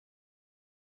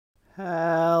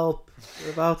Help!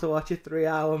 We're about to watch a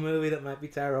 3-hour movie that might be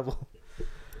terrible.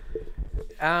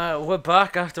 We're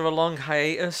back after a long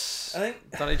hiatus. I think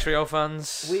Danny Trio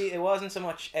fans. it wasn't so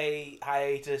much a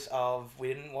hiatus of we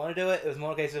didn't want to do it. It was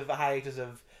more a case of a hiatus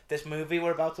of this movie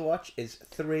we're about to watch is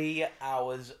 3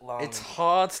 hours long. It's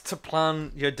hard to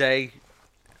plan your day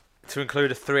to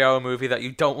include a 3-hour movie that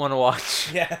you don't want to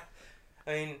watch. Yeah,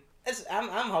 I mean, I'm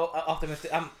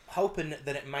optimistic. I'm hoping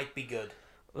that it might be good.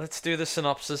 Let's do the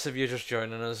synopsis if you're just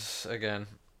joining us again.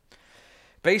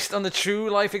 Based on the true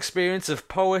life experience of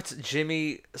poet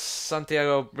Jimmy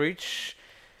Santiago Breach,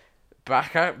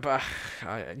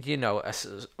 you know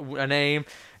a name.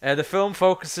 The film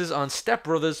focuses on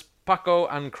stepbrothers Paco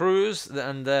and Cruz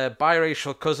and their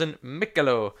biracial cousin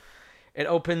Mikelo. It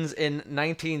opens in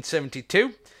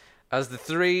 1972, as the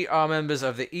three are members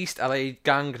of the East LA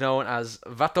gang known as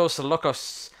Vatos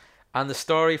Locos, and the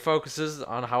story focuses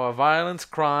on how a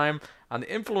violent crime and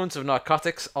the influence of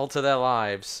narcotics alter their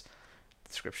lives.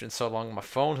 Description so long my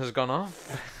phone has gone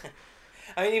off.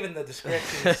 I mean, even the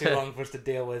description is too long for us to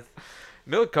deal with.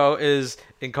 Milko is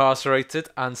incarcerated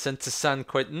and sent to San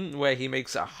Quentin, where he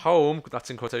makes a home, that's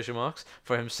in quotation marks,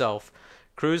 for himself.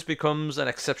 Cruz becomes an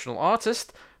exceptional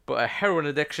artist, but a heroin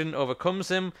addiction overcomes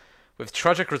him with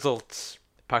tragic results.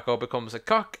 Paco becomes a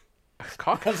cock.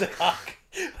 Becomes a cock.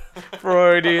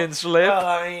 Freudian slip. Well,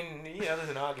 I mean, there's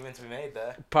an argument to be made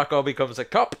there. Paco becomes a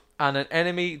cop and an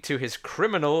enemy to his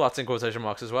criminal, that's in quotation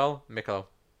marks as well, Mikelo.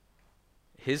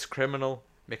 His criminal,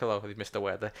 Mikelo, he missed a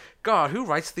word there. God, who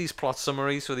writes these plot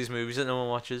summaries for these movies that no one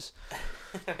watches?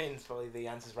 I mean, it's probably the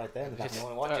answer's right there. In fact, no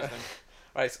one watches them.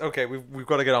 Right, okay, we've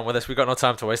got to get on with this. We've got no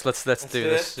time to waste. Let's do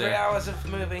this. 3 hours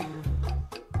of movie.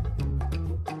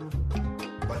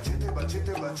 Bachete,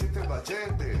 bachete, bachete,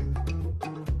 bachete.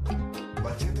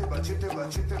 Bachete, bachete,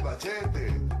 bachete, bachete.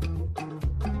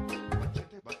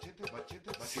 Bachete, bachete,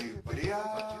 bachete,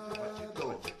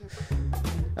 Cipriano.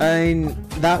 I mean,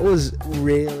 that was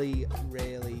really,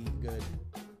 really good.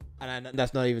 And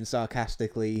that's not even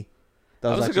sarcastically. That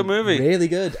was a actually good movie. Really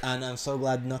good. And I'm so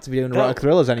glad not to be doing erotic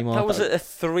thrillers anymore. That was a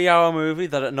 3-hour movie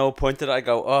that at no point did I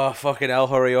go, oh, fucking hell,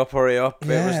 hurry up.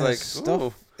 Yeah, it was like,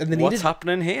 stuff. And what's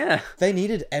happening here? They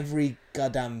needed every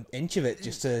goddamn inch of it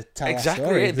just to tell Exactly,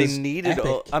 that story. they needed.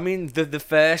 I mean, the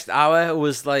first hour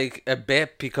was like a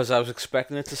bit because I was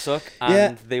expecting it to suck,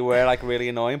 and they were like really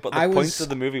annoying. But the point of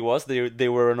the movie was they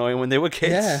were annoying when they were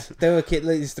kids. Yeah, they were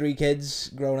these 3 kids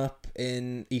growing up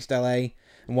in East LA,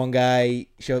 and one guy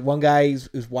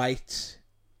who's white.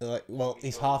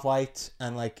 He's half white,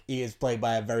 and he is played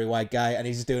by a very white guy, and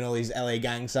he's just doing all these LA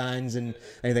gang signs, and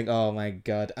you think, oh my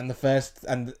god. And the first,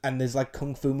 and there's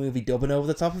kung fu movie dubbing over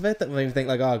the top of it that made me think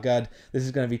oh god, this is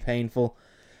gonna be painful.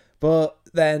 But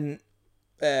then,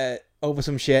 over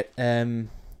some shit,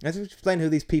 let's explain who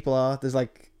these people are. There's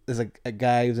a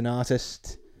guy who's an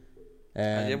artist.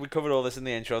 We covered all this in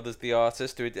the intro. There's the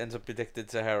artist who ends up addicted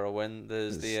to heroin.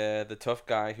 There's the tough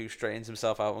guy who straightens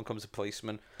himself out and becomes a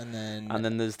policeman. And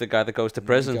then there's the guy that goes to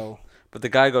prison. But the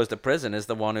guy who goes to prison is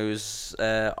the one who's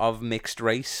of mixed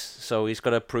race, so he's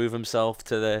got to prove himself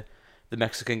to the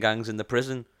Mexican gangs in the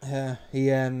prison. Yeah,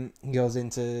 he goes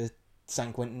into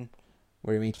San Quentin,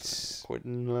 where he meets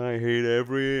Quentin. I hate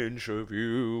every inch of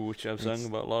you, which I've sung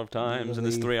about a lot of times in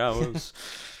this 3 hours.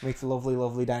 Meets the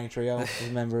lovely Danny Trio, who's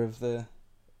a member of the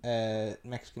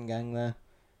Mexican gang there.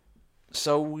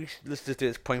 So let's just do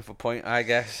this point for point, I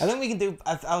guess. I think we can do.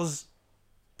 I was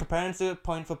preparing to do it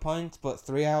point for point, but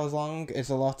 3 hours long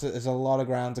is a lot. There's a lot of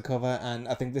ground to cover, and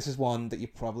I think this is one that you're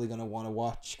probably gonna want to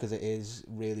watch because it is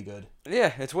really good.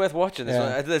 Yeah, it's worth watching.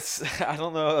 Yeah. I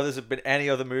don't know if there's been any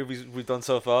other movies we've done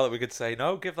so far that we could say,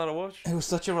 no, give that a watch. It was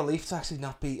such a relief to actually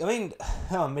not be... I mean,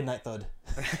 Midnight Thud.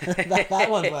 that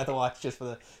one's worth a watch just for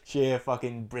the sheer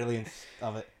fucking brilliance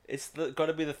of it. It's got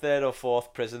to be the 3rd or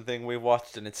 4th prison thing we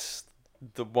watched, and it's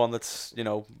the one that's,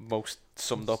 most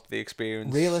summed up the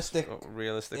experience. Realistically,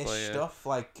 yeah. Stuff,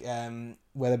 where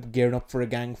they're gearing up for a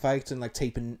gang fight and,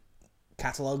 taping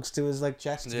catalogues to his,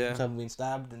 chest and having been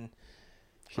stabbed and...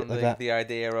 And the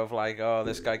idea of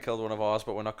this guy killed one of ours,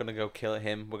 but we're not going to go kill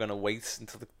him. We're going to wait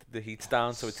until the heat's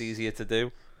down, so it's easier to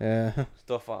do. Yeah.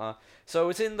 Stuff like that. So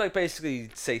it's in basically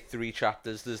say 3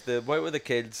 chapters. There's the bit with the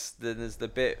kids, then there's the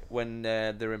bit when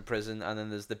they're in prison, and then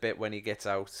there's the bit when he gets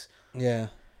out. Yeah.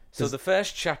 So the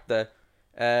first chapter.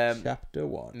 Chapter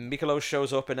 1. Mikelo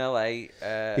shows up in LA.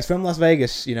 He's from Las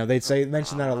Vegas. They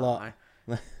mention that a lot.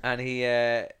 And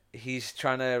he's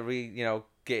trying to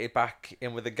get it back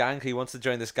in with the gang. He wants to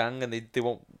join this gang, and they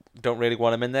don't really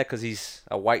want him in there because he's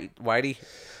a whitey.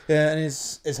 Yeah, and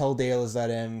his whole deal is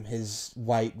that his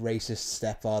white racist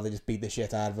stepfather just beat the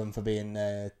shit out of him for being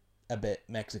a bit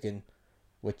Mexican,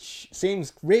 which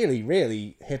seems really,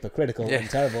 really hypocritical and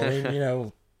terrible. I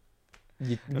mean,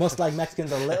 you must like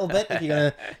Mexicans a little bit if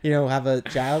you're gonna, have a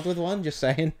child with one. Just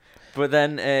saying. But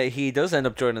then he does end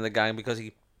up joining the gang because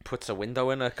he puts a window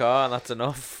in a car, and that's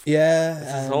enough. Yeah. This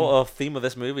is the whole theme of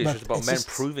this movie. It's but just about it's men just-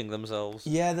 proving themselves.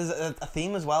 Yeah, there's a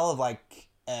theme as well of like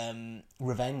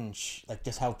revenge, like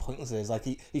just how pointless it is. Like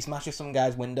he smashes some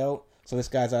guy's window, so this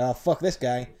guy's like, oh fuck this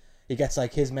guy. He gets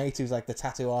like his mate who's like the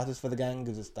tattoo artist for the gang,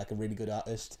 who's just like a really good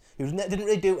artist. He didn't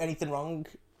really do anything wrong,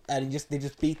 and they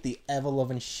just beat the ever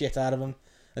loving shit out of him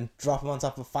and drop him on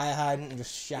top of a fire hydrant and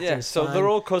just shatter his So spine. they're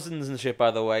all cousins and shit,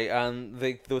 by the way. And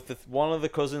one of the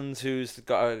cousins who's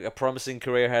got a promising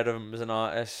career ahead of him as an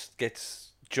artist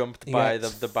gets jumped He by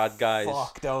gets the bad guys.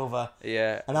 fucked over.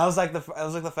 Yeah. And that was like the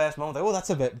first moment. Like, oh, that's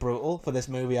a bit brutal for this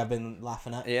movie. I've been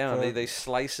laughing at. Yeah, for- they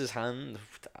slice his hand,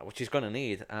 which he's gonna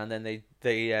need, and then they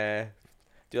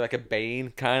do like a Bane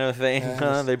kind of thing.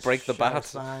 just They break the shatter bat. his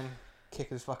spine,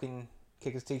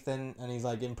 kick his teeth in, and he's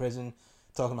like in prison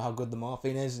talking about how good the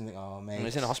morphine is, and oh mate,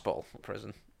 He's in hospital,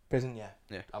 prison. prison, yeah,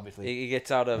 Yeah. obviously. He gets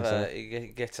out of That's he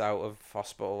gets out of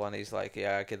hospital, and he's like,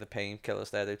 yeah, I get the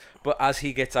painkillers there, dude. But as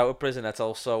he gets out of prison, that's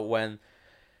also when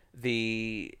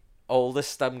the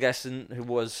oldest, I'm guessing, who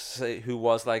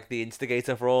was like the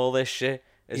instigator for all this shit,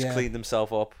 has Yeah. cleaned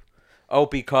himself up. Oh,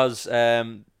 because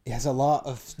There's a lot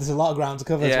of ground to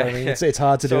cover. Yeah. So I mean, it's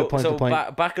hard to do it point to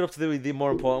point. Back it up to the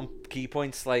more important key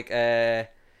points, like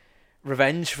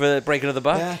revenge for the breaking of the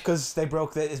back. Yeah, because they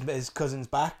broke his cousin's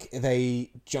back.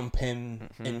 They jump him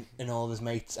Mm-hmm. and all of his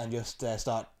mates and just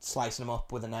start slicing him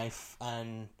up with a knife.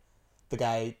 And the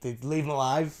guy, they leave him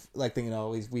alive, like thinking,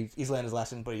 oh, he's learned his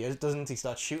lesson, but he doesn't. He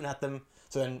starts shooting at them.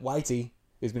 So then Whitey,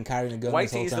 who's been carrying a gun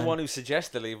this whole Whitey is time, the one who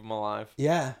suggests to leave him alive.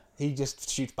 yeah, he just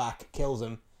shoots back, kills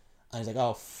him, and he's like,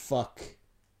 oh fuck,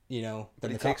 Then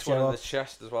But he the takes cops one show in up. the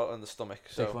chest as well, and the stomach.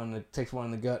 So Takes one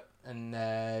in the gut, and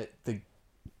the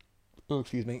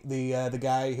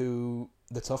guy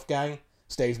the tough guy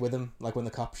stays with him, like when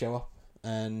the cops show up,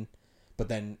 but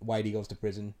then Whitey goes to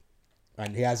prison,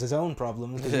 and he has his own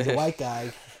problems because he's a white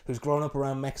guy who's grown up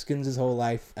around Mexicans his whole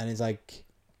life, and is like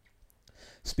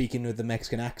speaking with the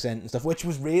Mexican accent and stuff, which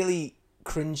was really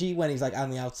cringy when he's like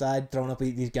on the outside throwing up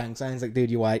these gang signs, like,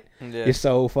 dude, you're white, yeah. you're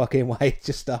so fucking white,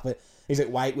 just stop it. He's like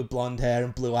white with blonde hair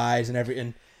and blue eyes and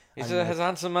everything. He's And, a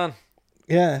handsome man.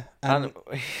 yeah, And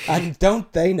and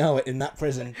don't they know it in that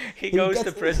prison? he goes gets-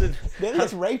 to prison. He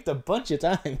gets raped a bunch of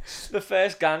times. The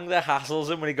first gang that hassles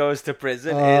him when he goes to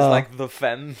prison is Oh. like the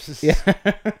femmes. Yeah.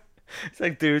 It's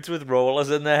like dudes with rollers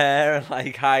in their hair and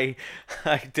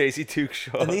like Daisy Duke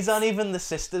shorts. And these aren't even the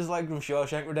sisters like from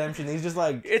Shawshank Redemption. These just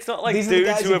like It's not like these are the dudes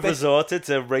guys who who have bit- resorted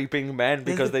to raping men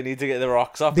because they need to get their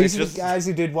rocks off. these It's are just the guys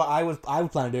who did what I would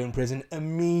plan to do in prison.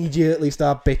 Immediately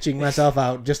start bitching myself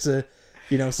out just to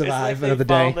it's like survive they another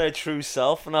found day. their true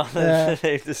self, and Yeah.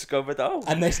 they've discovered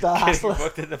And they start getting hassling.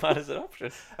 fucked in the man as an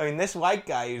option. I mean, this white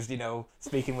guy who's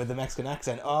speaking with the Mexican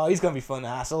accent. Oh, he's gonna be fun to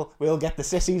hassle. We'll get the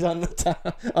sissies on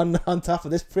on top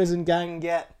of this prison gang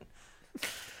yet.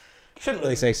 Shouldn't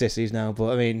really say sissies now,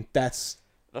 but I mean that's.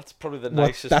 That's probably the What-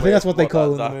 nicest. I think way that's of what they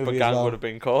call that in the movie as gang well. would have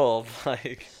been called.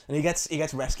 Like And he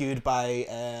gets rescued by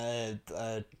By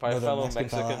a another fellow Mexican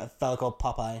fella, Mexican. a fella called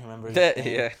Popeye. Remember? His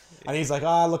yeah. name? And he's like, "Oh,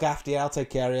 I'll look after you. I'll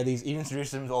take care of you." He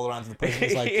introduces him all around to the prison.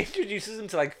 He's He like, introduces him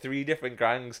to like 3 different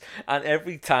gangs, and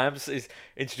every time he's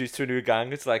introduced to a new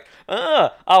gang, it's like,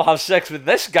 I'll have sex with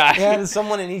this guy. "Yeah, there's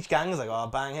someone in each gang." He's like, "Oh,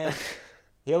 bang him.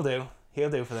 He'll do. He'll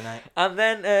do for the night." And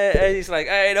then he's like,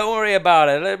 "Hey, don't worry about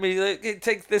it. Let me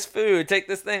take this food, take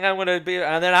this thing. I'm gonna be."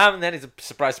 And then he's a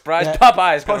surprise, Yeah,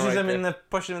 Popeye's gonna pushes rape him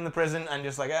in the prison, and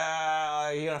just like,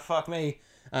 you're gonna fuck me.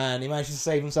 And he manages to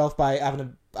save himself by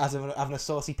having a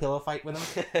saucy pillow fight with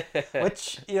him.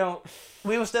 Which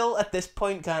we were still at this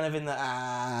point kind of in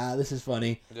the this is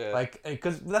funny. Yeah. Like,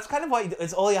 because that's kind of why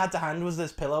it's all he had to hand was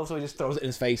this pillow, so he just throws it in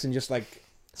his face and just like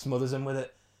smothers him with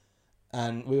it.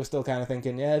 And we were still kind of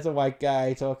thinking, yeah, it's a white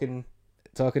guy talking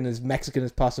as Mexican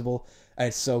as possible, and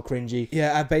it's so cringy.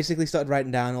 Yeah, I basically started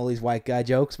writing down all these white guy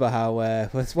jokes about how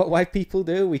that's what white people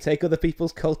do. We take other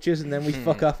people's cultures and then we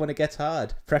fuck off when it gets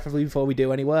hard, preferably before we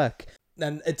do any work.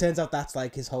 And it turns out that's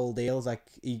like his whole deal. It's like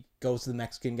he goes to the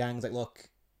Mexican gangs like, look,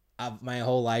 my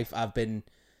whole life I've been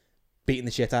beating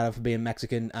the shit out of for being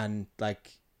Mexican, and like,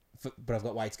 but I've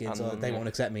got white skin, so they won't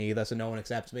accept me either. So no one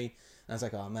accepts me. And I was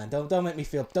like, oh man, don't make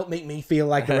me feel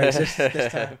like a racist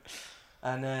this time.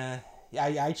 And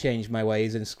I changed my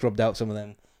ways and scrubbed out some of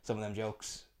them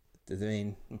jokes. I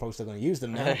mean, I'm probably still going to use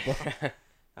them now, but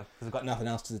I've got nothing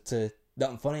else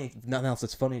nothing else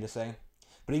that's funny to say.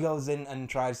 But he goes in and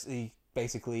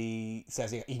basically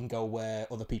says he can go where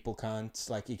other people can't.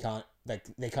 Like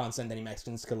they can't send any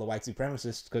Mexicans to kill the white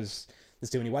supremacists because there's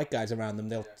too many white guys around them.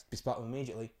 They'll be spotted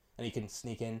immediately, and he can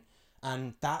sneak in.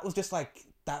 And that was just like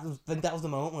I think that was the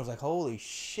moment where I was like, holy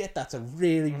shit, that's a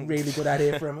really really good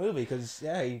idea for a movie. Because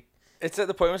it's at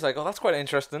the point where it's like, oh, that's quite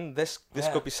interesting. This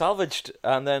could be salvaged,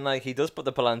 and then like he does put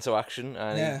the plan into action,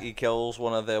 and he kills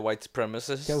one of the white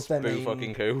supremacists. Kills their main,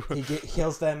 fucking who. He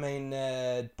kills their main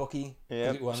bookie.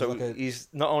 Yeah. So he's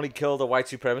not only killed a white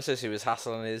supremacist who was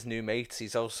hassling his new mates,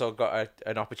 he's also got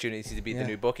an opportunity to be the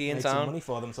new bookie in Make town. some money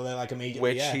for them, so they're like immediately.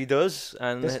 Which he does,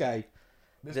 and this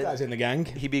guy's in the gang.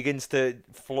 He begins to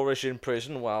flourish in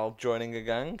prison while joining a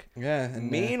gang. Yeah. And,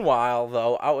 meanwhile,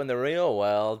 though, out in the real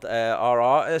world, our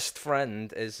artist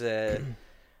friend is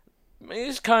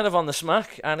he's kind of on the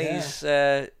smack, and he's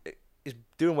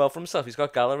doing well for himself. He's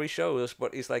got gallery shows,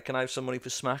 but he's like, "Can I have some money for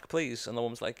Smack, please?" And the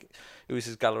woman's like, who is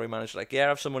his gallery manager, like, "Yeah, I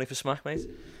have some money for Smack, mate."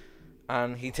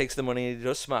 And he takes the money and he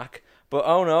does Smack. But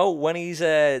oh no, when he's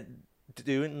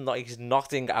doing like he's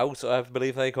knocking out, I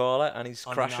believe they call it, and he's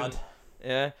crashing.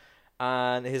 Yeah,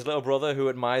 and his little brother, who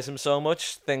admires him so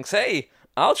much, thinks, "Hey,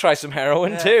 I'll try some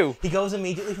heroin too." He goes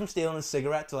immediately from stealing his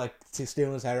cigarette to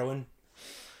stealing his heroin.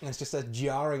 And it's just a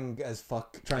jarring as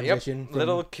fuck transition. Yep.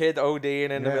 Little kid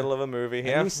ODing in the middle of a movie.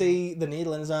 And you see the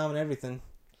needle in his arm and everything.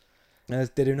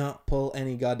 As they do not pull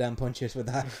any goddamn punches with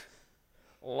that.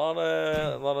 A lot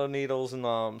of needles and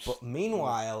arms. But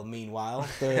meanwhile,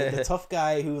 the tough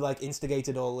guy who like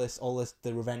instigated all this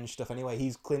the revenge stuff anyway,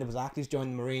 he's cleaned up his act, he's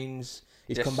joined the Marines,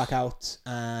 he's come back out,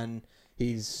 and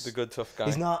he's the good tough guy.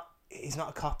 He's not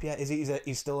a cop yet, is he?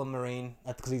 He's still a Marine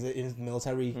because he's in his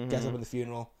military, gets up in the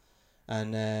funeral,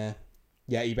 and they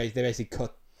basically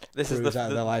cut. This is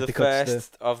out of their life. The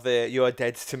first of the "you are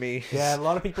dead to me." Yeah, a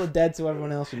lot of people are dead to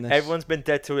everyone else in this. Everyone's been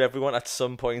dead to everyone at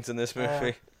some point in this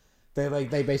movie. They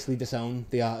basically disown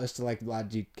the artist, like,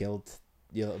 lad, you killed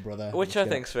your little brother. Which I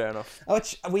think's fair enough.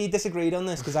 Which we disagreed on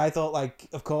this because I thought, like,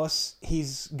 of course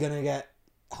he's gonna get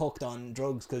hooked on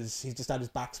drugs because he's just had his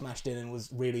back smashed in and was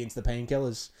really into the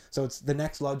painkillers. So it's the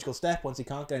next logical step once he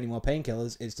can't get any more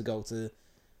painkillers is to go to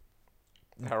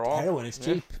heroin. It's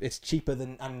cheap. It's cheaper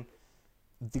than and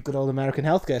the good old American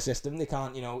healthcare system. He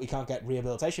can't get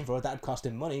rehabilitation for it. That'd cost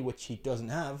him money, which he doesn't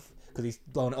have. Because he's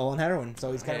blown it all on heroin,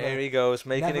 so he's kind of he goes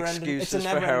making excuses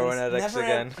for heroin addicts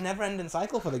again. A never-ending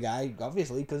cycle for the guy,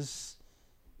 obviously, because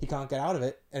he can't get out of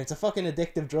it, and it's a fucking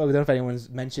addictive drug. I don't know if anyone's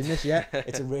mentioned this yet.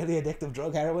 It's a really addictive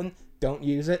drug, heroin. Don't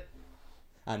use it.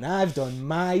 And I've done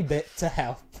my bit to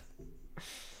help.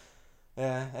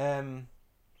 Yeah.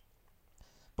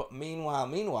 But meanwhile.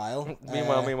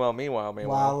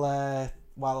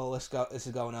 While all this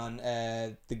is going on,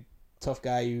 the tough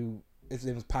guy who his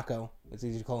name was Paco. It's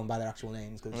easy to call them by their actual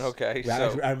names because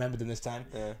I remembered them this time.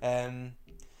 Yeah.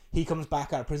 He comes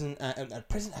back out of prison.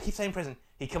 Prison. I keep saying prison.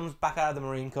 He comes back out of the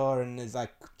Marine Corps and is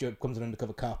like becomes an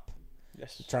undercover cop.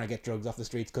 Yes. Trying to get drugs off the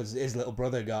streets because his little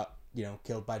brother got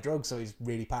killed by drugs. So he's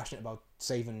really passionate about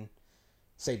saving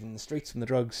the streets from the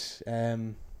drugs.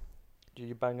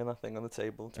 You're banging that thing on the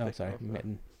table. Oh, sorry. I'm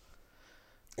getting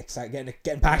excited,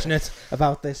 getting passionate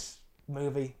about this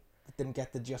movie. Didn't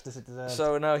get the justice it deserved.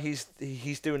 So now he's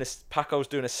doing Paco's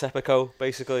doing a seppuku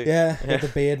basically. Yeah, with the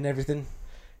beard and everything.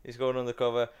 He's going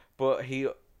undercover, but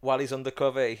while he's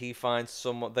undercover, he finds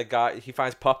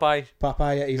Popeye.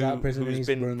 Popeye, yeah, he's out of prison. He's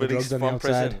been released from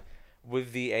prison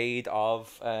with the aid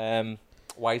of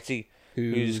Whitey,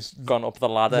 who's gone up the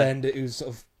ladder. Who's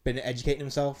sort of been educating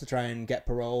himself to try and get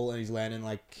parole, and he's learning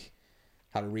like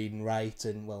how to read and write.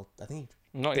 And I think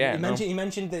he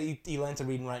mentioned that he learned to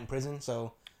read and write in prison.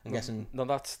 So. I'm guessing. No,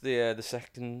 that's the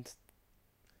second.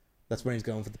 That's when he's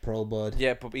going for the parole board.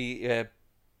 Yeah, but he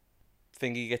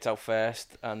gets out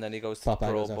first, and then he goes to the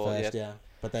parole board. First, yeah.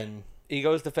 But then he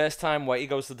goes the first time. He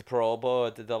goes to the parole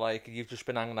board. They're like, "You've just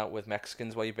been hanging out with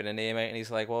Mexicans while you've been in here, mate." And he's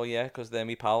like, "Well, yeah, because they're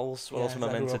me pals. What else am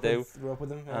I meant to do?" Grew up with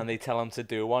them, yeah. And they tell him to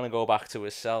do one and go back to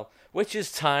his cell, which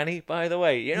is tiny, by the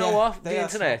way. You know what? The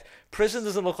internet. Prison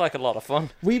doesn't look like a lot of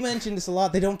fun. We mentioned this a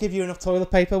lot. They don't give you enough toilet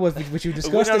paper, which you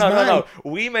discussed. No.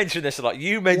 We mentioned this a lot.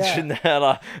 You mentioned that a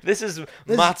lot. This is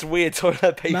Matt's weird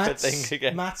toilet paper thing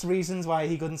again. Matt's reasons why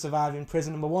he couldn't survive in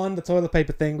prison. Number one, the toilet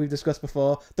paper thing we've discussed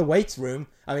before. The weights room.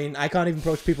 I mean, I can't even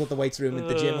approach people at the weights room at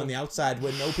the gym on the outside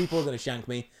where no people are going to shank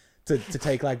me. To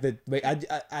take like the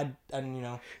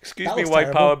excuse me, White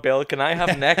terrible. Power Bill, can I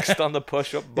have next on the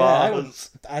push-up bars?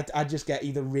 I'd just get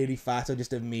either really fat or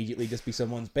just immediately just be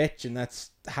someone's bitch, and that's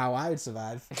how I would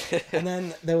survive. And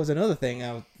then there was another thing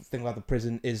I was thinking about the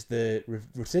prison is the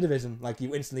recidivism. Like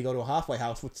you instantly go to a halfway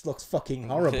house, which looks fucking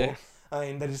horrible. I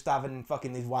mean, they're just having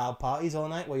fucking these wild parties all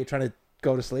night while you're trying to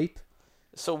go to sleep.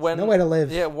 So when Nowhere to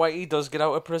live. yeah, Whitey does get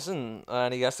out of prison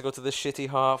and he has to go to this shitty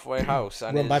halfway house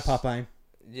and Run by his- Popeye.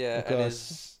 Yeah, Of and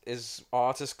course. his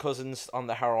artist cousin's on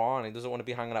the heroin. He doesn't want to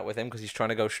be hanging out with him because he's trying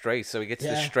to go straight. So he gets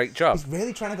this Yeah. straight job. He's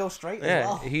really trying to go straight as Yeah,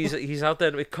 well. he's out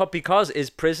there because his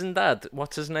prison dad,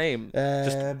 what's his name?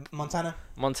 Montana.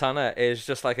 Montana is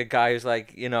just like a guy who's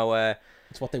like,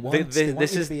 It's what they want. They want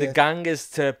this you to is be the a- gang is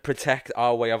to protect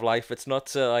our way of life. It's not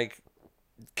to like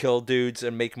kill dudes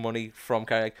and make money from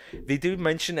kind of like, they do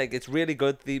mention like it's really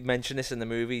good. They mention this in the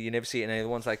movie. You never see it in any other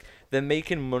ones. Like they're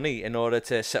making money in order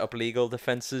to set up legal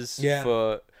defenses Yeah.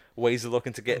 for ways of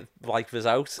looking to get lifers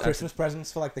out. and to- Christmas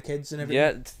presents for like the kids and everything.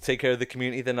 yeah, to take care of the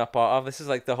community they're not part of. This is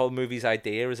like the whole movie's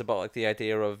idea is about like the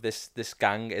idea of this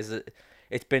gang is that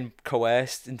it's been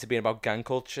coerced into being about gang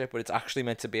culture, but it's actually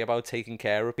meant to be about taking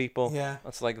care of people. Yeah.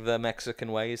 That's like the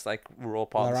Mexican way. It's like we're all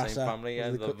part of the same Raza, family. Yeah,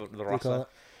 as the they call Raza. it.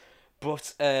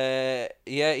 But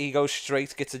yeah, he goes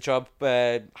straight, gets a job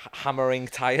hammering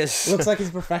tires. Looks like he's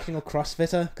a professional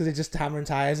CrossFitter because he's just hammering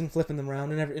tires and flipping them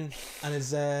around and everything. And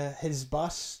his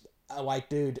boss, a white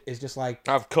dude, is just like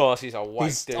Of course, he's a white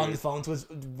he's dude. on the phone to his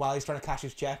while he's trying to cash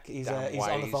his check. He's Damn on the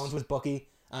whiteys. phone to his bookie,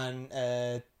 and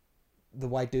the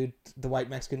white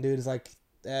Mexican dude is like,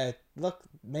 look,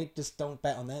 mate, just don't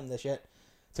bet on them. They're shit.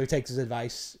 So he takes his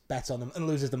advice, bets on them, and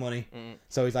loses the money. Mm.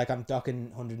 So he's like, I'm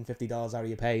docking $150 out of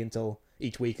your pay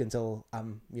each week until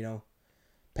I'm,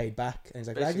 paid back. And he's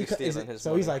like, Basically "You ca- is stealing it-" his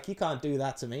so he's money. like, you can't do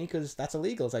that to me because that's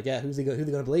illegal. It's like, yeah, who they going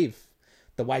to believe?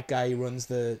 The white guy who runs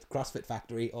the CrossFit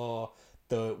factory or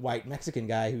the white Mexican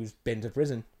guy who's been to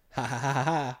prison? Ha ha ha ha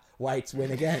ha. Whites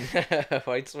win again.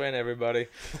 Whites win, everybody.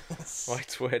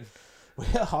 Whites win. We're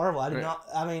horrible. I do Right. not.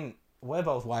 I mean, we're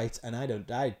both white, and I do Speak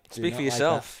not for like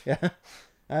yourself. that. Yeah.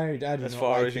 I do As not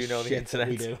far like as you know the shit that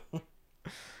we internet. do.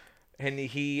 And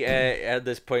he at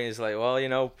this point is like,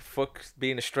 well, fuck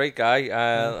being a straight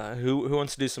guy. Who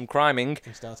wants to do some criming?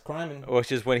 He starts criming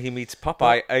Which is when he meets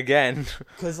Popeye again.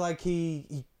 because, like,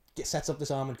 he sets up this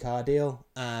armored car deal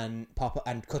and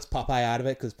cuts Popeye out of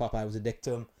it because Popeye was a dick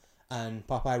to him, and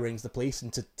Popeye rings the police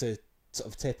and to sort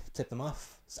of tip them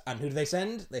off. And who do they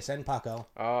send? They send Paco,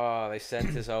 Oh, they sent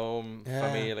his home Yeah.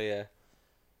 familia.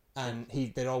 and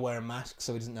they're all wearing masks,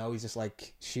 so he doesn't know. He's just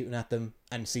like shooting at them,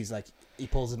 and sees like he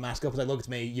pulls his mask up, he's like, "Look, it's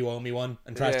me. You owe me one,"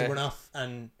 and tries to Yeah. run off.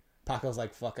 And Paco's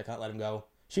like, "Fuck, I can't let him go."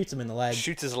 Shoots him in the leg.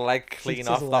 Shoots his leg clean Shoots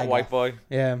off, his that leg white off. boy.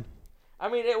 Yeah. I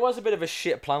mean, it was a bit of a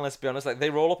shit plan, let's be honest. Like, they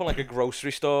roll up on like a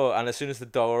grocery store, and as soon as the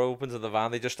door opens of the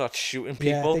van, they just start shooting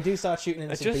Yeah, people. they do start shooting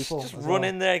innocent just people. just as run well.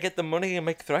 in there, get the money, and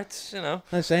make threats, I'm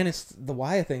saying it's the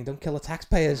wire thing. Don't kill the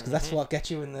taxpayers because that's what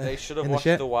gets you in the. They should have in watched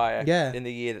shit. The Wire Yeah. in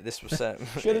the year that this was set.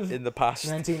 Should've. In the past.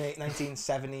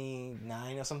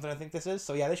 1979 or something. I think this is.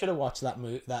 So yeah, they should have watched that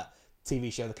that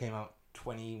TV show that came out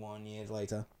 21 years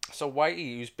later. So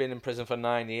Whitey, who's been in prison for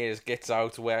 9 years, gets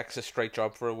out, works a straight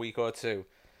job for a week or two,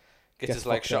 gets his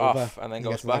leg fucked shot over. off, and then He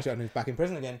goes gets his leg back. shot and he's back in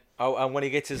prison again. Oh, and when he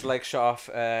gets his leg shot off,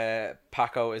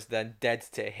 Paco is then dead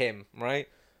to him, right?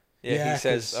 Yeah, he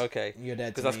says, 'cause okay. You're dead.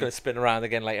 Because that's going to spin around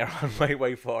again later on.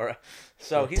 Wait for it.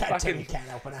 So he's back in. Can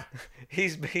opener.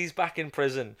 He's back in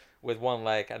prison with one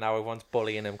leg, and now everyone's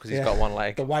bullying him because he's Yeah. got one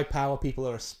leg. The white power people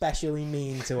are especially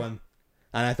mean to him.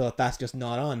 And I thought that's just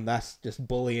not on. That's just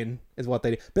bullying, is what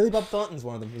they do. Billy Bob Thornton's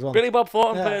one of them as well. Billy Bob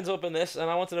Thornton Yeah. turns up in this,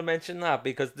 and I wanted to mention that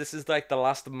because this is like the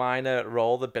last minor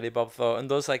role that Billy Bob Thornton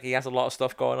does. Like, he has a lot of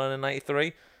stuff going on in '93,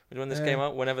 which is when this Yeah. came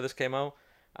out. Whenever this came out,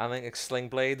 I think it's Sling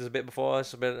Blade is a bit before,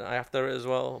 it's a bit after it as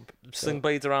well. Sling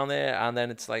Blade's around there, and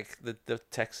then it's like the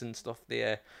Texan stuff.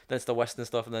 Then it's the Western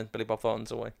stuff, and then Billy Bob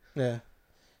Thornton's away. Yeah.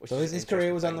 Which So is his an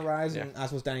career was on interesting the thing. rise, Yeah. and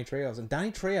as was Danny Trejo's. And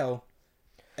Danny Trejo,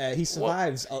 he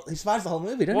survives. He survives the whole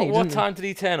movie, doesn't he? What Doesn't time did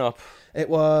he turn up? he? It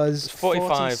was 45.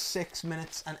 46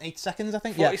 minutes and 8 seconds, I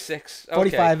think. 46. Yeah,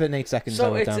 45 and 8 seconds. I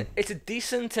So wrote it's down. it's a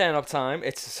decent turn up time.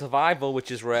 It's survival, which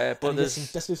is rare, but And he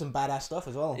there's just do some badass stuff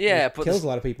as well. Yeah, He but kills there's a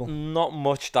lot of people. not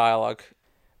much dialogue.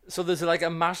 So there's like a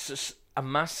mass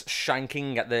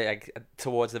shanking at the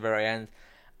towards the very end,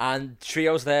 and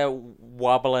Trio's there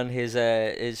wobbling his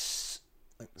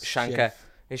shanker,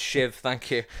 his shiv.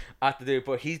 Thank you, at the dude,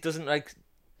 but he doesn't like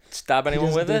stab He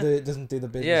anyone with it. doesn't do the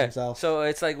business Yeah, himself. so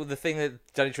it's like the thing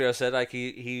that Danny Trejo said, like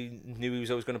he knew he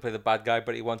was always going to play the bad guy,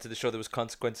 but he wanted to show there was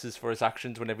consequences for his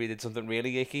actions whenever he did something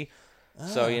really icky.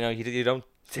 So, you don't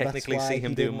So that's technically why see he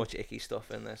him doing didn't- much icky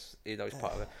stuff in this. He's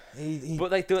part of it. He But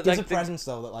they do it gives like a presence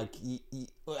though that like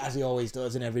as he always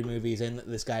does in every movie he's in, that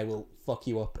this guy will fuck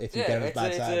you up if you get on his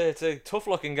bad side. it's a tough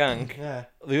looking gang. Yeah.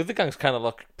 The other gangs kind of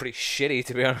look pretty shitty,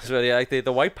 to be honest with you. Like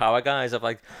the white power guys have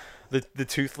like the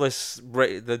toothless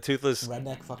Redneck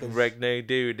fuckers. redneck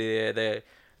dude,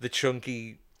 the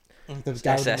chunky The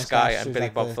guy with the SS guy mustache and who's Billy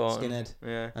like Bob the Thornton. skinhead.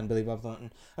 Yeah. And Billy Bob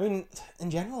Thornton. I mean,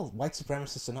 in general, white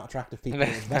supremacists are not attractive people.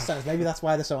 Best times. Maybe that's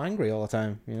why they're so angry all the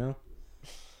time. You know.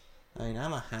 I mean,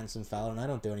 I'm a handsome fella and I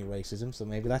don't do any racism, so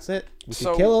maybe that's it. We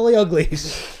should kill all the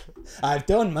uglies. I've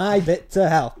done my bit to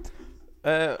help.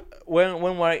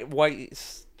 When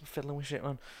White fiddling with shit,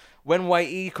 man. When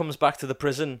Whitey comes back to the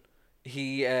prison,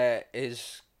 he's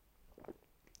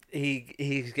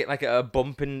get like a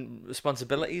bump in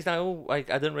responsibilities now. Like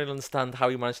I didn't really understand how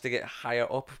he managed to get higher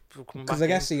up. Because I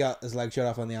guess he got his leg shut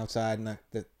off on the outside, and I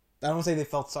don't want to say they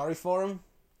felt sorry for him.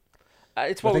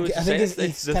 It's what I think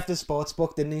he kept his sports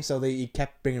book, didn't he? So he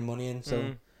kept bringing money in.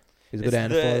 So he's a good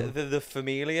earner for them. The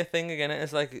familiar thing again.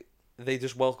 It's like they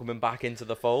just welcome him back into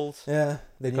the fold. Yeah,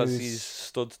 because he's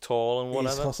stood tall and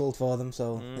whatever. He's hustled for them,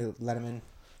 so they let him in.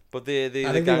 But the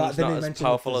gang's not as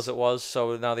powerful as it was,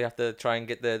 so now they have to try and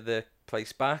get the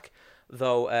place back.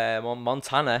 Though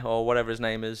Montana, or whatever his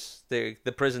name is, the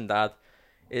prison dad,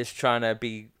 is trying to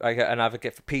be like an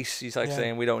advocate for peace. He's like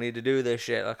saying, we don't need to do this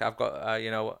shit. Like I've got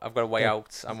I've got a way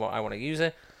out, and I want to use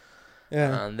it.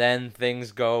 Yeah. And then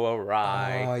things go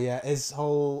awry. Oh yeah,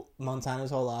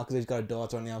 Montana's whole arc is he's got a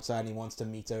daughter on the outside and he wants to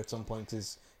meet her at some point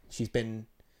because he's been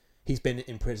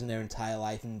in prison their entire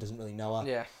life and doesn't really know her.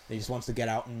 Yeah. He just wants to get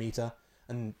out and meet her,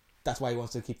 and that's why he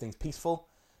wants to keep things peaceful.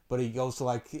 But he goes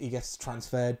to he gets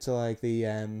transferred to the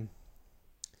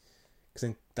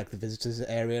the visitors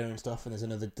area and stuff, and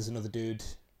there's another dude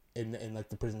in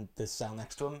the prison, the cell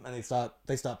next to him, and they start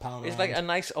pounding. He's around. like a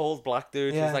nice old black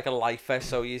dude. Yeah. He's like a lifer,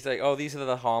 so he's like, oh, these are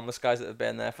the harmless guys that have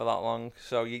been there for that long.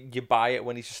 So you buy it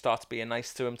when he just starts being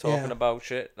nice to him, talking about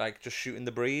shit, like just shooting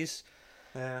the breeze.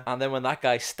 Yeah. And then when that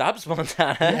guy stabs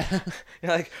Montana,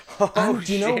 you're like, oh, and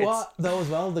do you know what though as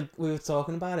well? We were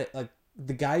talking about it, like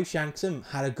the guy who shanks him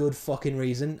had a good fucking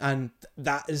reason, and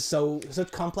that is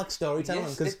such complex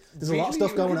storytelling because there's a lot of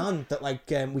stuff going on that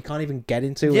we can't even get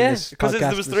into. Yeah, because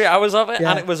there was 3 hours of it,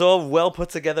 and it was all well put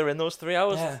together in those 3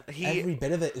 hours. Yeah, every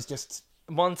bit of it is just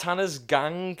Montana's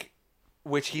gang,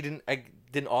 which he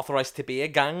didn't authorize to be a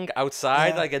gang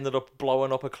outside. Like ended up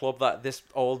blowing up a club that this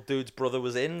old dude's brother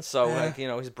was in. So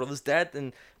his brother's dead,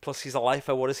 and plus he's a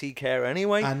lifer. What does he care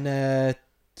anyway? And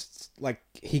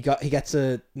he gets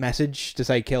a message to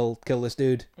say kill this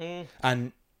dude,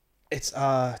 and it's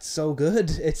so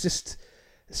good. It's just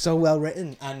so well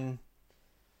written, and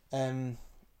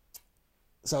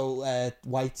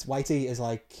Whitey is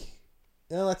like,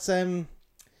 let's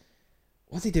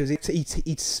what he do is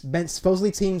he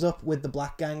supposedly teams up with the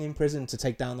black gang in prison to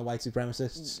take down the white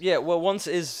supremacists. Yeah, well, once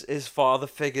his father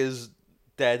figure's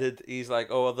deaded, he's like,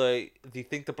 oh, they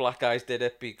think the black guys did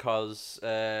it because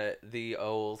the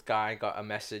old guy got a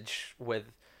message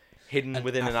hidden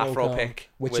within an afro pick,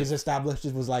 which is established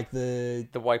as was like the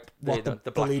Black leader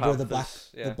Panthers, of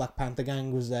the Black Panther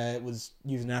gang was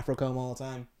using afro comb all the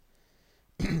time.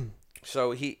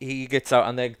 So he gets out,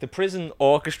 and the prison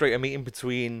orchestrate a meeting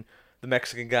between the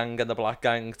Mexican gang and the black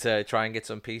gang to try and get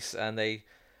some peace, and the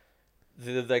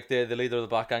leader of the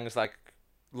black gang is like,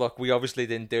 look, we obviously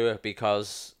didn't do it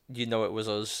because it was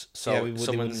us. So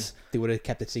they would have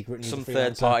kept it secret. Some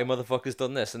third party motherfuckers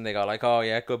done this, and they go like, oh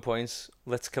yeah, good points.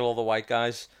 Let's kill all the white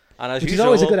guys. And as Which usual, is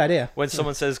always a good idea. When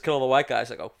someone says kill all the white guys,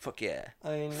 like, oh fuck yeah,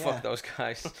 fuck those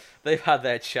guys. They've had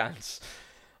their chance.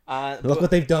 Look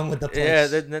what they've done with the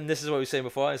place. Yeah, then this is what we were saying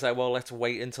before. It's like, well, let's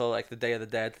wait until the Day of the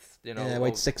Dead.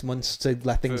 Wait 6 months to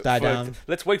let things die down.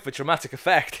 Let's wait for dramatic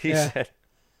effect. He said.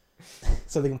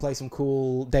 So they can play some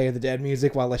cool Day of the Dead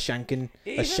music while they're shanking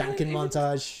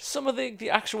montage. Some of the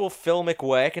actual filmic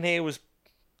work in here was,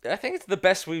 I think it's the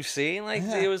best we've seen.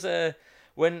 It was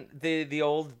when the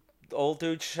old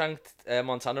dude shanked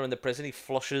Montana in the prison, he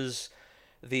flushes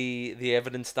the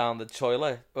evidence down the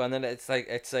toilet, and then it's like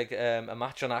a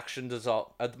match on action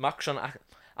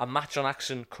a match on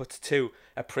action cut to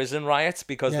a prison riot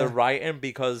because they're rioting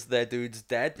because their dude's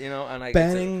dead, and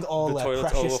burning all their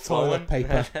precious toilet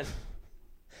paper.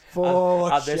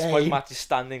 At this point, Matt is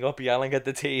standing up, yelling at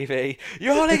the TV,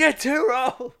 "You only get 2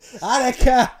 rolls."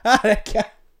 Attica.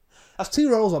 That's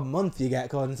 2 rolls a month you get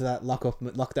according to that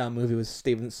lockdown movie with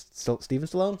Steven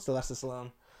Stallone, Sylvester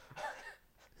Stallone.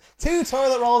 2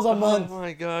 toilet rolls a month. Oh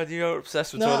my god, you're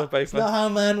obsessed with toilet paper. It's not how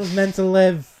man was meant to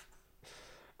live.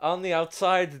 On the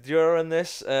outside, during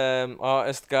this,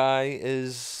 artist guy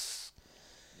is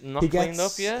not cleaned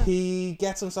up yet. He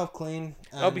gets himself clean.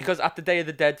 Because at the Day of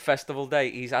the Dead festival day,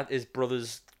 he's at his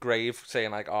brother's grave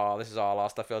saying like, "Oh, this is our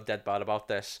last. I feel dead bad about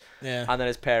this." Yeah. And then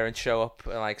his parents show up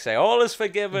and say, "All is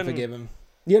forgiven. Forgive him.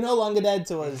 You're no longer dead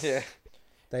to us." Yeah.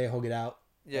 They hug it out.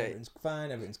 Yeah. Everything's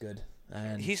fine. Everything's good.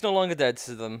 And he's no longer dead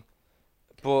to them,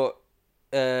 but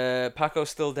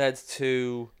Paco's still dead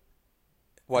to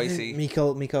Whitey.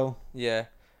 Miko. Yeah.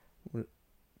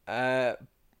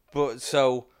 But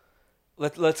so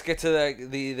let's get to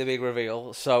the big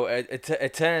reveal. So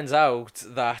it turns out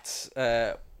that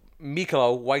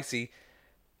Mikolo Whitey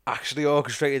actually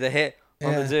orchestrated a hit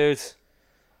on the dude,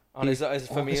 on his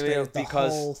familia,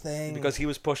 because he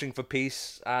was pushing for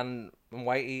peace, and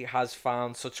Whitey has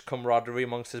found such camaraderie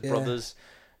amongst his brothers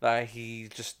that he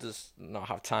just does not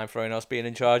have time for anyone else being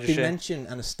in charge of shit. They mention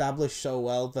and establish so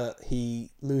well that he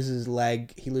loses his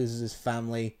leg, he loses his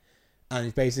family,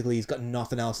 and he's got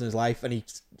nothing else in his life, and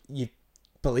you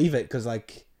believe it because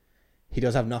like he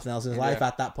does have nothing else in his life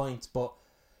at that point. But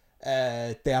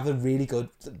they have a really good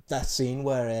that scene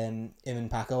where him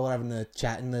and Paco are having a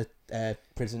chat in the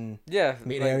prison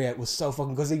meeting area. It was so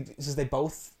fucking good because they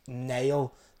both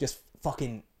nail just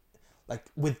fucking like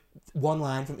with one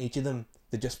line from each of them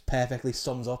that just perfectly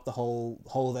sums up the whole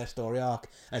of their story arc,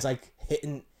 and it's like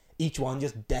hitting each one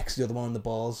just decks the other one on the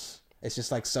balls. It's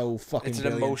just like so fucking It's an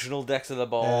brilliant. emotional deck to the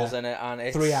balls, and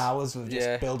it's 3 hours of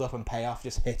just build up and payoff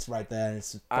just hits right there,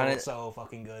 and it's so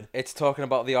fucking good. It's talking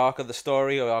about the arc of the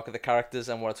story or the arc of the characters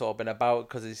and what it's all been about,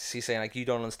 because he's saying like, you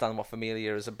don't understand what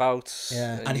Familia is about.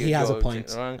 Yeah, and he has a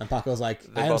point. And Paco's like,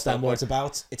 I understand what it's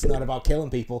about. It's not about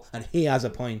killing people, and he has a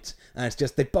point. And it's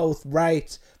just, they both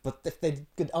right, but if they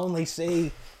could only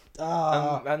see...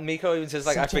 and Miko even says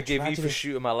like, I forgive you for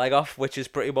shooting my leg off, which is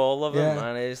pretty bold of him,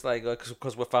 and it's like,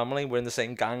 because we're family, we're in the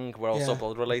same gang, we're also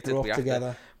blood related, we have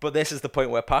together. But this is the point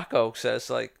where Paco says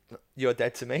like, you're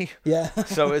dead to me. Yeah.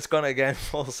 So it's gone again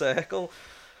full circle,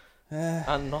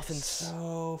 and nothing's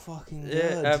so fucking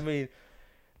good. I mean,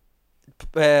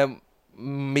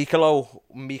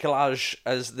 Mikolaj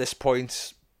at this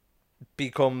point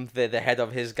become the head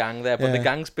of his gang there, but the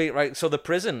gang's beat right. So the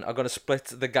prison are going to split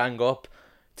the gang up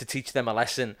to teach them a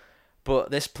lesson, but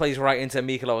this plays right into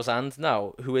Mikolaj's hand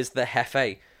now, who is the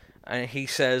Jefe, and he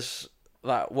says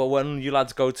that, well, when you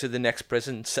lads go to the next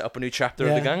prison, set up a new chapter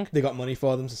of the gang. They got money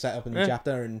for them to set up a new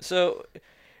chapter, and so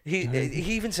he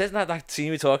even says that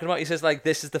scene we're talking about. He says like,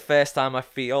 this is the first time I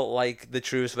feel like the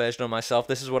truest version of myself.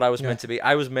 This is what I was meant to be.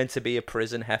 I was meant to be a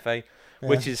prison Jefe,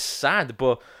 which is sad,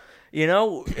 but. You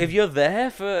know, if you're there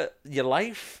for your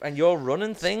life and you're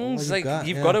running things, like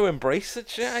you've got to embrace that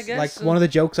shit, I guess. Like one of the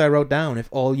jokes I wrote down, if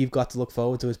all you've got to look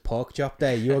forward to is pork chop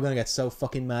day, you're going to get so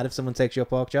fucking mad if someone takes your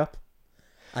pork chop.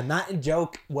 And that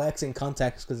joke works in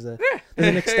context because there's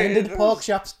an extended pork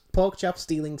chop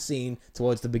stealing scene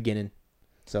towards the beginning.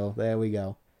 So there we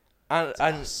go.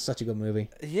 And such a good movie.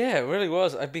 Yeah, it really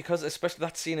was, because especially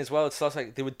that scene as well. It starts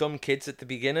like they were dumb kids at the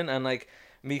beginning, and like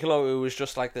Mikolo, who was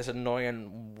just like this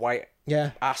annoying white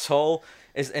asshole,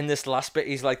 is in this last bit.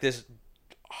 He's like this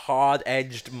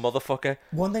hard-edged motherfucker.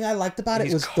 One thing I liked about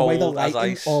it was the way the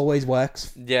lighting always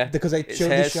works. Yeah, because they his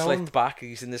showed hair's the show slicked back.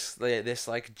 He's in this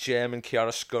like German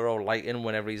chiaroscuro lighting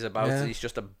whenever he's about. Yeah. He's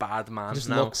just a bad man. Just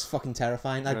now. looks fucking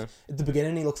terrifying. Like at the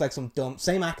beginning, he looks like some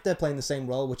same actor playing the same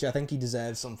role, which I think he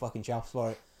deserves some fucking chops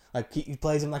for it. Like he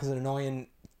plays him like as an annoying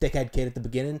dickhead kid at the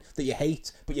beginning that you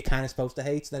hate, but you're kind of supposed to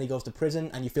hate. Then he goes to prison,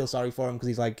 and you feel sorry for him because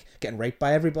he's like getting raped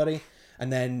by everybody.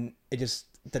 And then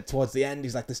towards the end,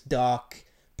 he's like this dark,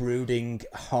 brooding,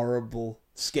 horrible,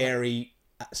 scary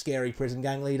prison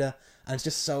gang leader, and it's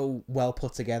just so well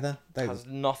put together. Has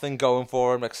nothing going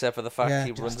for him except for the fact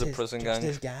he runs a prison gang. Just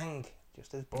his gang,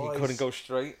 just his boys. He couldn't go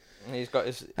straight. And he's got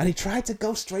his. And he tried to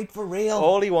go straight for real.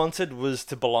 All he wanted was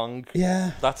to belong.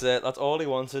 Yeah. That's it. That's all he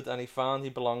wanted, and he found he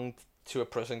belonged to a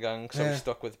prison gang, so he's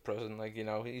stuck with prison. Like, you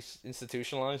know, he's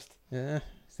institutionalized. Yeah.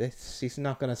 He's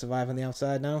not gonna survive on the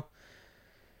outside now.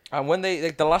 And when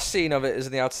the last scene of it is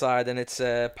in the outside, and it's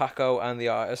Paco and the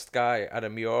artist guy at a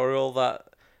mural that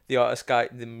the artist guy,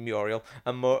 the mural,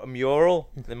 that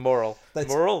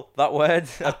word,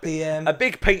 at the a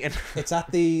big painting. It's at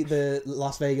the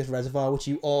Las Vegas Reservoir, which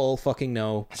you all fucking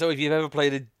know. So if you've ever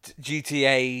played a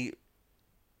GTA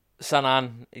San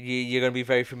An, you're going to be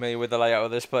very familiar with the layout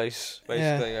of this place,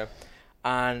 basically. Yeah.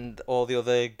 And all the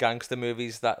other gang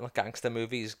movies that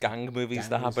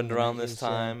happened around this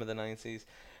time in the 90s.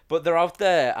 But they're out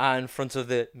there in front of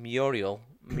the mural,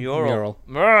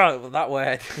 that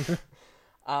word.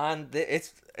 And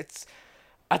it's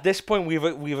at this point we've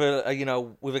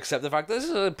accepted the fact that this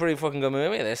is a pretty fucking good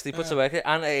movie. They put some work in,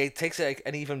 and it takes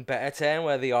an even better turn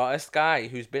where the artist guy,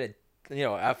 who's been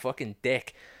a fucking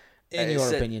dick. In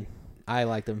your opinion, I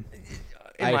liked him.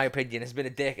 In my opinion, has been a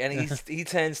dick, and he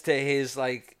turns to his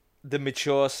like the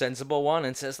mature, sensible one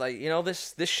and says like,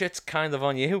 this shit's kind of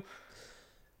on you.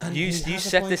 And You he you has a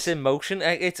set point. this in motion.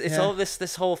 It's Yeah. all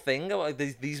this whole thing about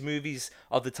these movies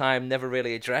of the time never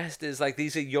really addressed. It's like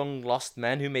these are young lost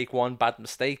men who make one bad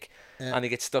mistake Yeah. and they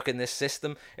get stuck in this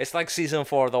system. It's like season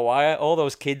 4 of The Wire. All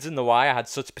those kids in The Wire had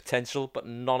such potential, but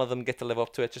none of them get to live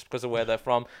up to it just because of where they're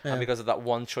from Yeah. and because of that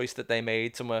one choice that they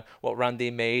made. Somewhere what Randy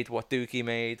made, what Dookie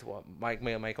made, what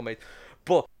Michael made.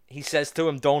 But he says to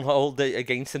him, "Don't hold it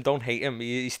against him. Don't hate him.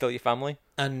 He's still your family."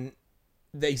 And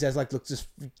he says, like, look, just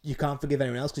you can't forgive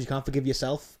anyone else because you can't forgive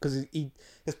yourself, because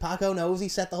Paco knows he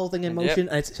set the whole thing in motion,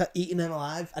 and it's eating him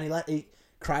alive, and he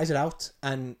cries it out,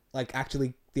 and like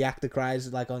actually the actor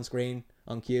cries like on screen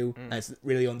on cue, and it's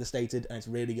really understated and it's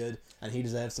really good, and he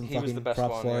deserves some He was fucking the best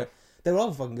props one, for yeah. it. They were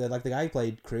all fucking good. Like the guy who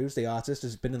played Cruz, the artist,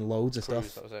 has been in loads of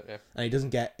Cruise, stuff, that was it, yeah. and he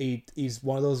doesn't get he's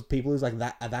one of those people who's like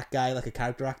that guy, like a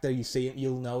character actor. You see him,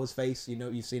 you'll know his face. You know,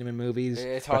 you've seen him in movies.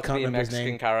 It's but I hard to can't be a remember his Mexican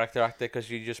name. character actor because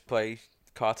you just play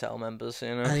cartel members, you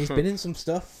know. And he's been in some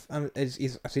stuff. And I've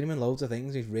seen him in loads of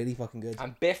things. He's really fucking good.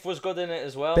 And Biff was good in it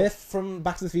as well. Biff from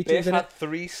Back to the Future Biff was in had it.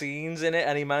 3 scenes in it,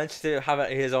 and he managed to have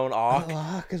his own arc. Oh,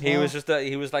 arc as He well. was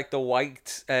he was like the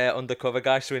white undercover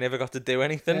guy, so he never got to do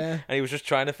anything, Yeah. and he was just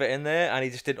trying to fit in there, and he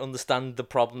just didn't understand the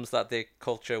problems that the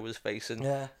culture was facing.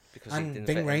 Yeah. Because he And didn't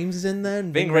Ving fit in. Rhames is in there.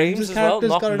 And Ving Rhames Rhames' as well,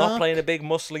 character's got an not arc. playing a big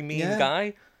muscly mean Yeah.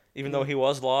 guy, even though he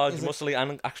was large, He's like- muscly,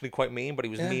 and actually quite mean, but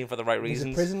he was Yeah. mean for the right He's a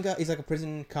reasons. prison guy. He's like a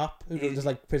prison cop who does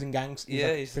like prison gangs. Yeah,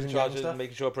 like he's in prison charge gang of stuff.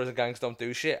 making sure prison gangs don't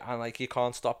do shit, and like you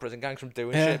can't stop prison gangs from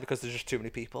doing Yeah. shit because there's just too many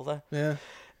people there. Yeah,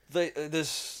 There's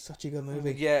such a good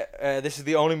movie. this is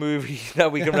the only movie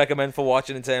that we can recommend for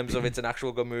watching in terms of it's an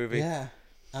actual good movie. Yeah.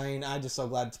 I mean, I'm just so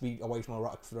glad to be away from a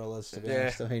rock thrillers. To be Yeah.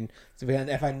 honest, I mean,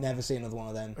 if I never see another one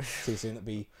of them too soon, it'd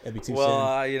be too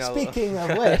Well, soon. you know, Speaking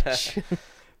of which,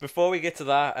 before we get to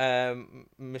that,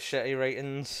 Machete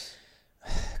ratings.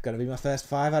 gotta be my first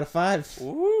 5 out of 5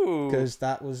 Ooh, because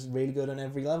that was really good on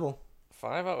every level.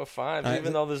 5 out of 5. Right,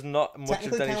 Even though there's not much of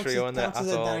Technically Danny counts, Trejo in there counts at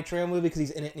as a all. Danny Trejo movie because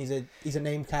he's in it and he's a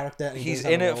named character. And He's does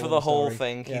have in a it role for in the whole story.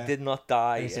 thing. Yeah. He did not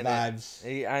die And in he it. survives.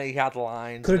 And he had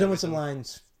lines. Could have and done with some everything.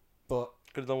 lines, but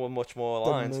Could have done with much more the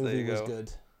lines. There movie you was go.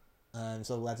 good. I'm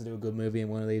so glad to do a good movie in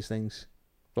one of these things.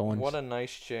 For once. What a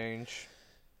nice change.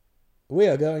 We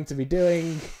are going to be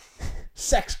doing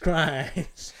sex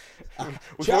crimes.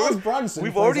 We've Charles already- Bronson.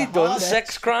 We've plays already a done hard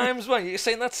sex crimes, man. You're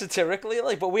saying that satirically,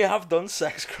 like, but we have done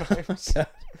sex crimes.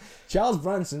 Charles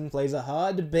Bronson plays a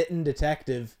hard-bitten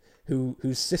detective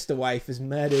whose sister wife is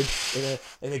murdered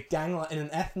in an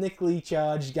ethnically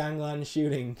charged gangland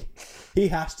shooting. He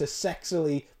has to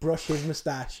sexily brush his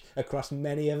moustache across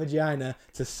many a vagina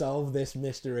to solve this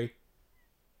mystery.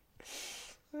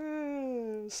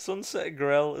 Sunset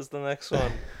Grill is the next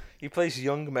one. He plays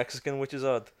young Mexican, which is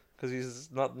odd because he's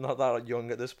not that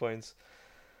young at this point.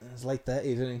 It's late 30s,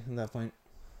 isn't he, at that point?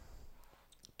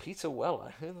 Peter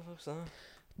Weller, who the fuck's that?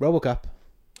 RoboCop.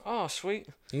 Oh, sweet.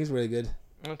 He's really good.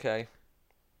 Okay.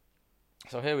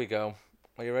 So here we go.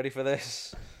 Are you ready for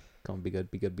this? Come on, be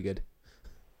good, be good, be good.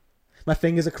 My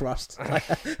fingers are crossed.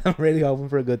 I'm really hoping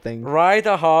for a good thing.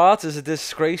 Ryder Hart is a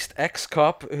disgraced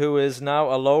ex-cop who is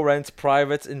now a low-rent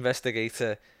private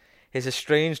investigator. His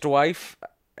estranged wife,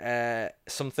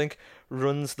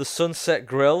 runs the Sunset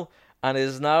Grill and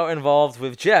is now involved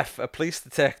with Jeff, a police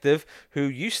detective who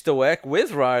used to work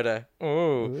with Ryder.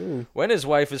 Ooh. When his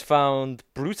wife is found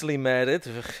brutally murdered,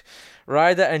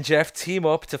 Ryder and Jeff team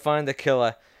up to find the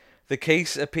killer. The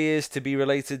case appears to be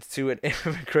related to an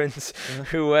immigrant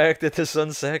who worked at the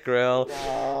Sunset Grill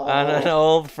and an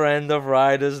old friend of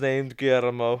Ryder's named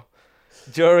Guillermo.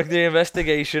 During the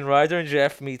investigation, Ryder and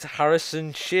Jeff meet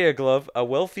Harrison Shearglove, a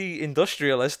wealthy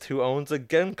industrialist who owns a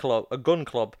gun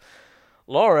club.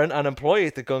 Lauren, an employee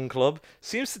at the gun club,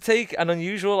 seems to take an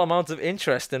unusual amount of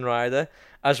interest in Ryder.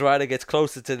 As Ryder gets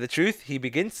closer to the truth, he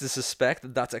begins to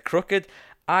suspect that a crooked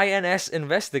INS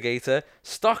investigator,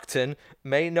 Stockton,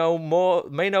 may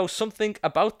know something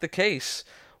about the case.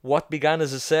 What began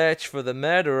as a search for the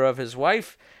murderer of his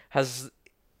wife has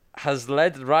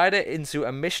led Ryder into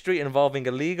a mystery involving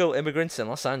illegal immigrants in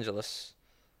Los Angeles.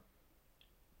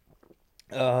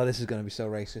 Oh, this is going to be so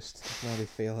racist. I can already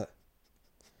feel it.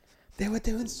 They were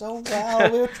doing so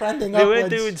well. We were trending They upwards. were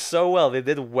doing so well. They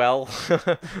did well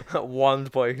at one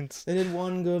point. They did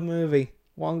one good movie.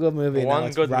 One good movie. and now One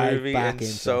it's good right movie back and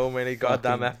into so many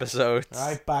goddamn fucking- episodes.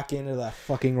 Right back into the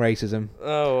fucking racism.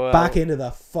 Oh, well. Back into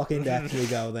the fucking depths we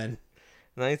go then.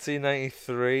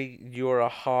 1993, you are a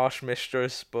harsh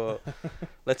mistress, but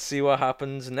let's see what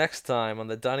happens next time on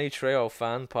the Danny Trejo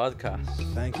Fan Podcast.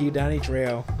 Thank you, Danny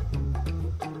Trejo.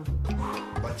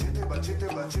 Bachete, bachete,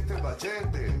 bachete,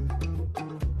 bachete.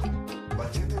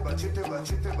 Bachete, bachete,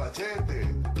 bachete,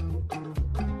 bachete.